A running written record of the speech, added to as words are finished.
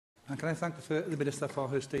And can I thank the Minister for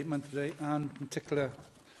her statement today, and in particular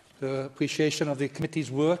her appreciation of the committee's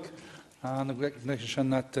work and the recognition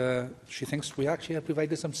that she thinks we actually have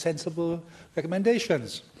provided some sensible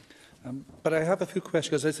recommendations. But I have a few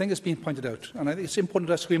questions. I think it's been pointed out, and I think it's important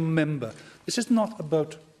for us to remember, this is not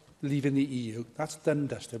about leaving the EU. That's done and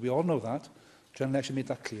dusted. We all know that. General Election made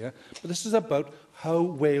that clear. But this is about how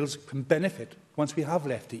Wales can benefit once we have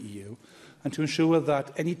left the EU, and to ensure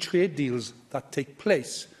that any trade deals that take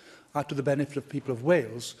place are to the benefit of the people of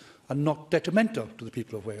Wales and not detrimental to the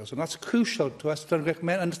people of Wales. And that's crucial to us to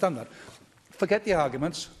understand that. Forget the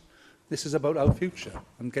arguments. This is about our future,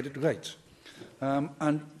 and get it right.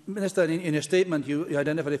 And Minister, in your statement, you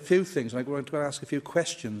identified a few things, and I want to ask a few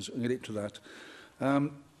questions related to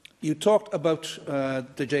that. You talked about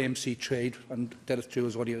the JMC trade, and Dennis Drew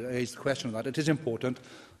has already raised the question of that. It is important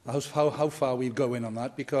how far we go in on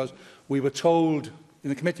that, because we were told in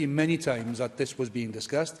the committee many times that this was being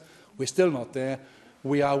discussed. We're still not there.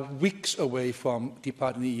 We are weeks away from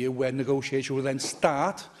departing the EU, where negotiation will then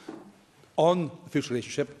start on the future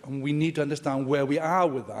relationship, and we need to understand where we are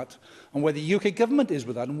with that, and where the UK government is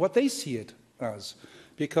with that, and what they see it as.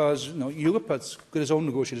 Because Europe has got its own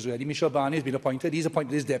negotiators ready. Michel Barnier has been appointed. He's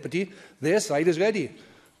appointed his deputy. Their side is ready.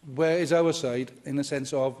 Where is our side in the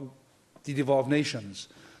sense of the devolved nations?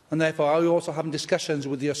 And therefore, are we also having discussions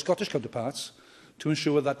with your Scottish counterparts to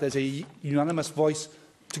ensure that there's a unanimous voice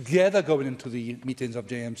together going into the meetings of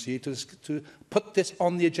JMC to put this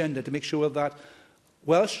on the agenda, to make sure that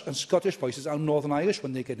Welsh and Scottish voices, and Northern Irish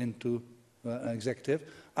when they get into executive,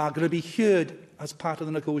 are going to be heard as part of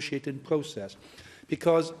the negotiating process.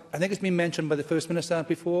 Because I think it's been mentioned by the First Minister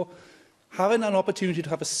before, having an opportunity to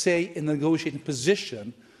have a say in the negotiating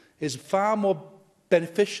position is far more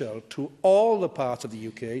beneficial to all the parts of the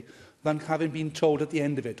UK than having been told at the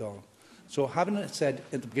end of it all. So having it said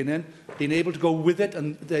at the beginning, being able to go with it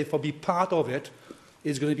and therefore be part of it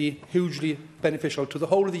is going to be hugely beneficial to the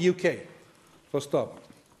whole of the UK. Full stop.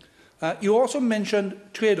 You also mentioned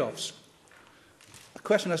trade-offs. The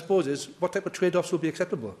question, I suppose, is what type of trade-offs will be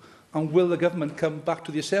acceptable? And will the government come back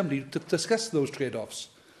to the Assembly to discuss those trade-offs?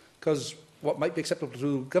 Because what might be acceptable to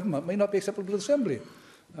the government may not be acceptable to the Assembly.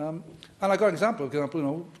 And I've got an example.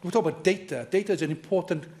 We talk about data. Data is an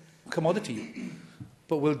important commodity.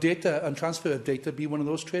 But will data and transfer of data be one of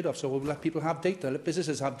those trade-offs? Or will we let people have data, let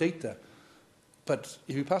businesses have data? But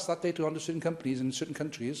if you pass that data on to certain companies in certain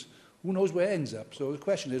countries, who knows where it ends up? So the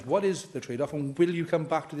question is, what is the trade-off? And will you come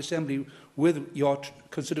back to the Assembly with your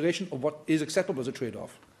consideration of what is acceptable as a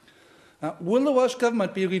trade-off? Will the Welsh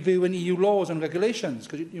Government be reviewing EU laws and regulations?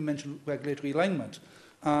 Because you mentioned regulatory alignment.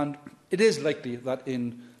 And it is likely that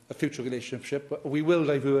in a future relationship we will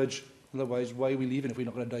diverge. Otherwise, why are we leaving if we're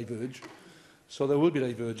not going to diverge? So there will be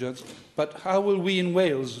divergence. But how will we in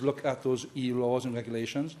Wales look at those EU laws and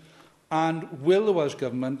regulations? And will the Welsh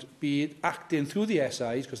Government be acting through the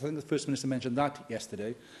SIs, because I think the First Minister mentioned that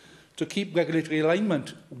yesterday, to keep regulatory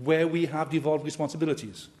alignment where we have devolved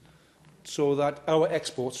responsibilities, so that our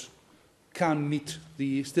exports can meet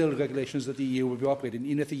the still regulations that the EU will be operating,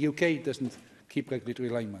 even if the UK doesn't keep regulatory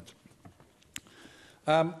alignment.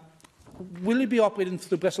 Will it be operating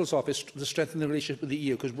through the Brussels office to strengthen the relationship with the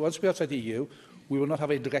EU? Because once we're outside the EU, we will not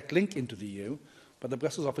have a direct link into the EU, but the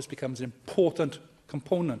Brussels office becomes an important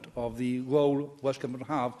component of the role Welsh Government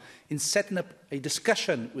will have in setting up a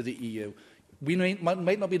discussion with the EU. We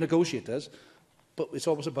might not be negotiators, but it's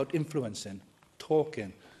always about influencing,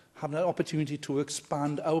 talking, having an opportunity to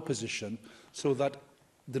expand our position so that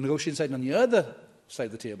the negotiating side on the other side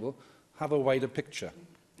of the table have a wider picture.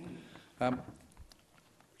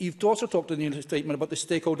 You've also talked in your statement about the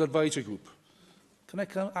stakeholder advisory group. Can I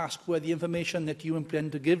ask where the information that you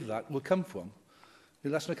intend to give that will come from? Will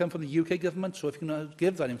that come from the UK government? So if you can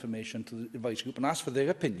give that information to the advisory group and ask for their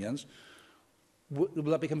opinions, will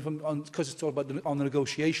that be coming from, because it's all about the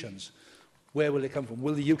negotiations, where will they come from?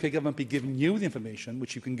 Will the UK government be giving you the information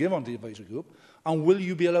which you can give on the advisory group, and will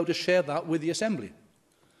you be allowed to share that with the Assembly?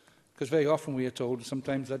 Because very often we are told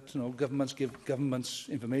sometimes that governments give governments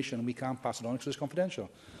information and we can't pass it on because it's confidential.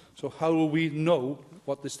 So how will we know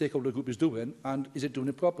what the stakeholder group is doing, and is it doing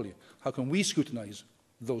it properly? How can we scrutinise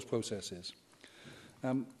those processes?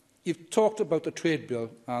 You've talked about the trade bill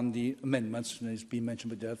and the amendments, and it's been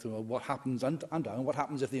mentioned by Death, what happens and what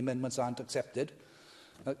happens if the amendments aren't accepted.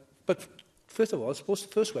 But first of all, I suppose the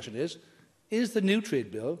first question is the new trade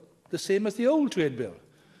bill the same as the old trade bill?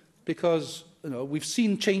 Because we've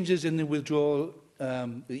seen changes in the withdrawal,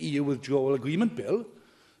 the EU withdrawal agreement bill.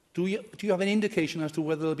 Do you have an indication as to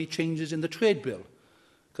whether there will be changes in the trade bill?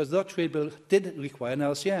 Because that trade bill did require an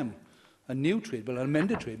LCM. A new trade bill, an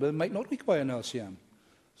amended trade bill, might not require an LCM.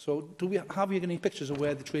 So have we any pictures of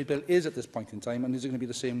where the trade bill is at this point in time, and is it going to be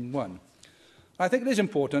the same one? I think it is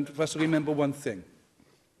important for us to remember one thing,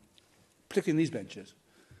 particularly in these benches.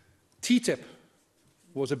 TTIP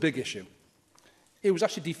was a big issue. It was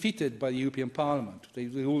actually defeated by the European Parliament. They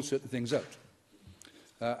ruled certain things out.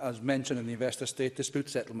 As mentioned in the investor state dispute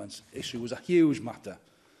settlements issue was a huge matter.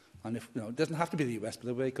 And if, it doesn't have to be the US, by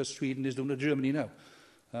the way, because Sweden is doing it to Germany now.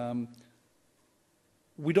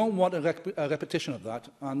 We don't want a repetition of that,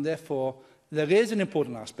 and therefore there is an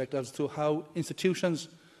important aspect as to how institutions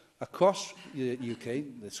across the UK,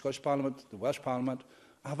 the Scottish Parliament, the Welsh Parliament,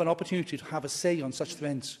 have an opportunity to have a say on such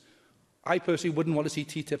events. I personally wouldn't want to see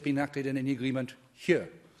TTIP enacted in any agreement here,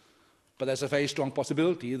 but there's a very strong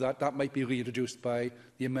possibility that that might be reintroduced by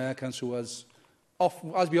the Americans who, as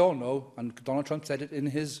we all know, and Donald Trump said it in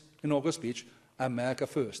his inaugural speech, America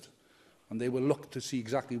first. And they will look to see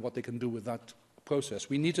exactly what they can do with that process.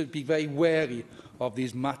 We need to be very wary of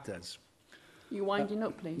these matters. You winding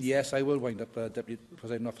up, please? Yes, I will wind up, Deputy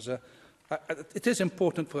Presiding Officer. It is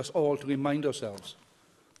important for us all to remind ourselves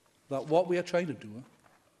that what we are trying to do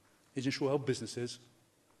is ensure our businesses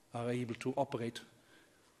are able to operate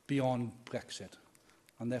beyond Brexit.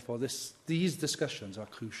 And therefore, these discussions are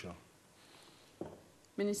crucial.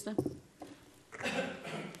 Minister.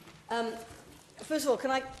 First of all, can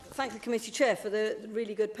I thank the committee chair for the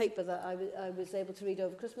really good paper that I was able to read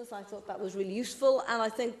over Christmas. I thought that was really useful, and I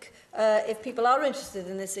think if people are interested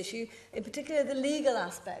in this issue, in particular the legal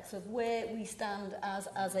aspects of where we stand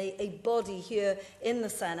as a body here in the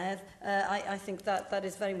Senedd, I think that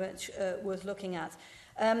is very much worth looking at.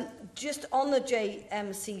 Just on the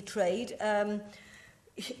JMC trade,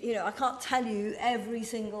 I can't tell you every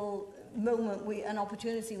single moment an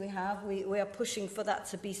opportunity we have, we are pushing for that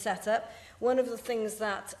to be set up. One of the things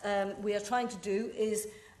that we are trying to do is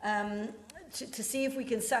to see if we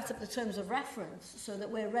can set up the terms of reference so that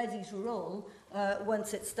we're ready to roll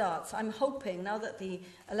once it starts. I'm hoping, now that the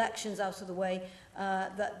election's out of the way,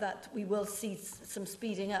 that we will see some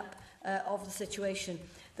speeding up of the situation.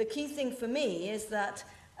 The key thing for me is that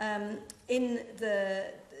in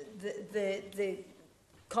the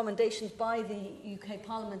commendations by the UK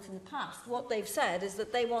Parliament in the past, what they've said is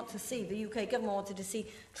that they want to see, the UK government wanted to see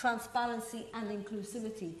transparency and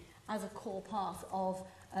inclusivity as a core part of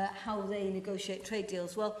how they negotiate trade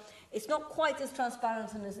deals. Well, it's not quite as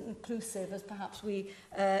transparent and as inclusive as perhaps we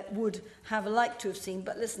would have liked to have seen,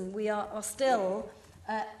 but listen, we are still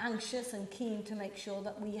anxious and keen to make sure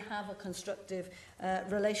that we have a constructive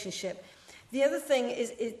relationship. The other thing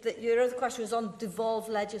is that your other question was on devolved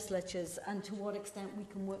legislatures and to what extent we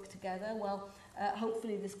can work together. Well,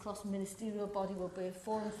 hopefully this cross-ministerial body will be a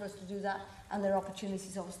forum for us to do that, and there are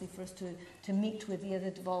opportunities obviously for us to meet with the other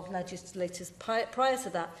devolved legislators prior to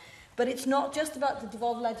that. But it's not just about the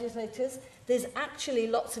devolved legislators. There's actually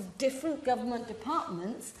lots of different government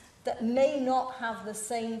departments that may not have the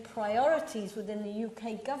same priorities within the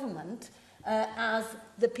UK government as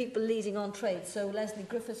the people leading on trade. So Leslie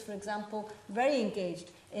Griffiths, for example, very engaged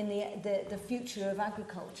in the future of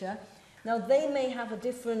agriculture. Now, they may have a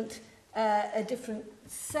different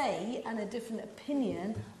say and a different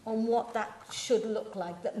opinion on what that should look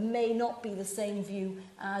like, that may not be the same view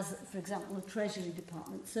as, for example, the Treasury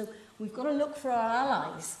Department. So we've got to look for our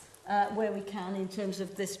allies where we can in terms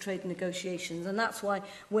of this trade negotiations, and that's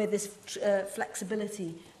where this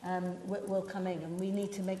flexibility will come in, and we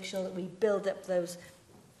need to make sure that we build up those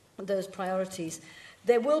priorities.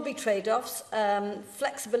 There will be trade-offs.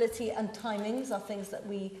 Flexibility and timings are things that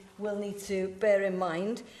we will need to bear in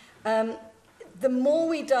mind. The more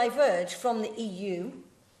we diverge from the EU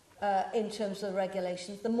in terms of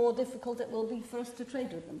regulations, the more difficult it will be for us to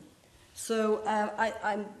trade with them. So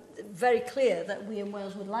I'm very clear that we in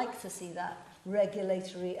Wales would like to see that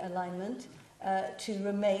regulatory alignment to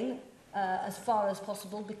remain as far as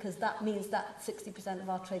possible, because that means that 60% of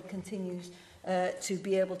our trade continues to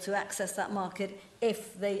be able to access that market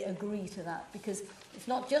if they agree to that. Because it's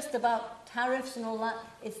not just about tariffs and all that,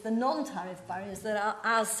 it's the non-tariff barriers that are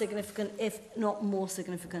as significant, if not more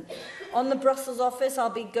significant. On the Brussels office, I'll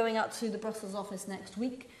be going out to the Brussels office next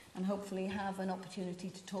week and hopefully have an opportunity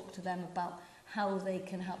to talk to them about how they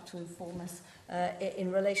can help to inform us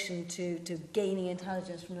in relation to gaining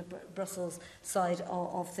intelligence from the Brussels side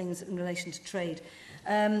of things in relation to trade.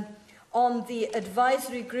 On the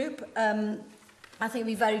advisory group, I think it would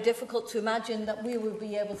be very difficult to imagine that we would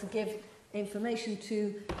be able to give information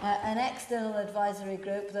to an external advisory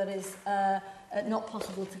group that is not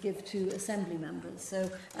possible to give to Assembly members. So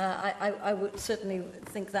I would certainly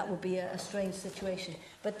think that would be a strange situation.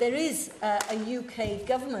 But there is a UK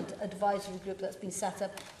government advisory group that's been set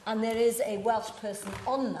up, and there is a Welsh person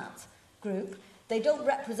on that group. They don't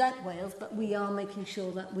represent Wales, but we are making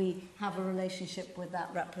sure that we have a relationship with that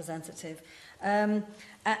representative. And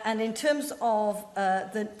in terms of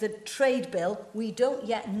the trade bill, we don't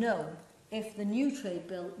yet know if the new trade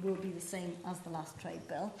bill will be the same as the last trade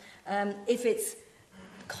bill. If it's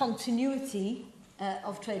continuity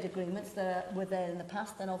of trade agreements that were there in the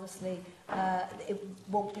past, then obviously it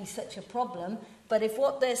won't be such a problem. But if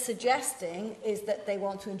what they're suggesting is that they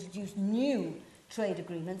want to introduce new trade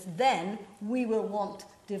agreements, then we will want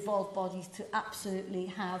devolved bodies to absolutely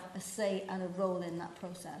have a say and a role in that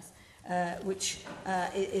process, which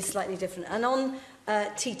is slightly different. And on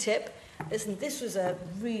TTIP, listen, this was a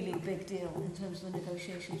really big deal in terms of the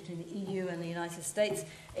negotiations between the EU and the United States.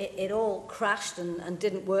 It all crashed and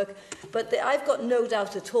didn't work. But I've got no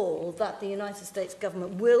doubt at all that the United States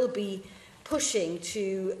government will be pushing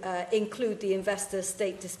to include the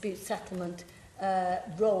investor-state dispute settlement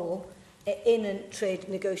role in a trade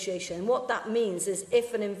negotiation. What that means is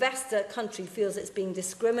if an investor country feels it's being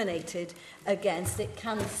discriminated against, it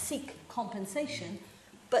can seek compensation,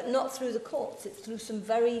 but not through the courts. It's through some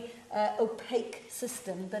very opaque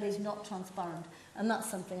system that is not transparent. And that's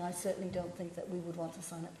something I certainly don't think that we would want to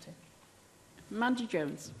sign up to. Mandy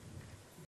Jones.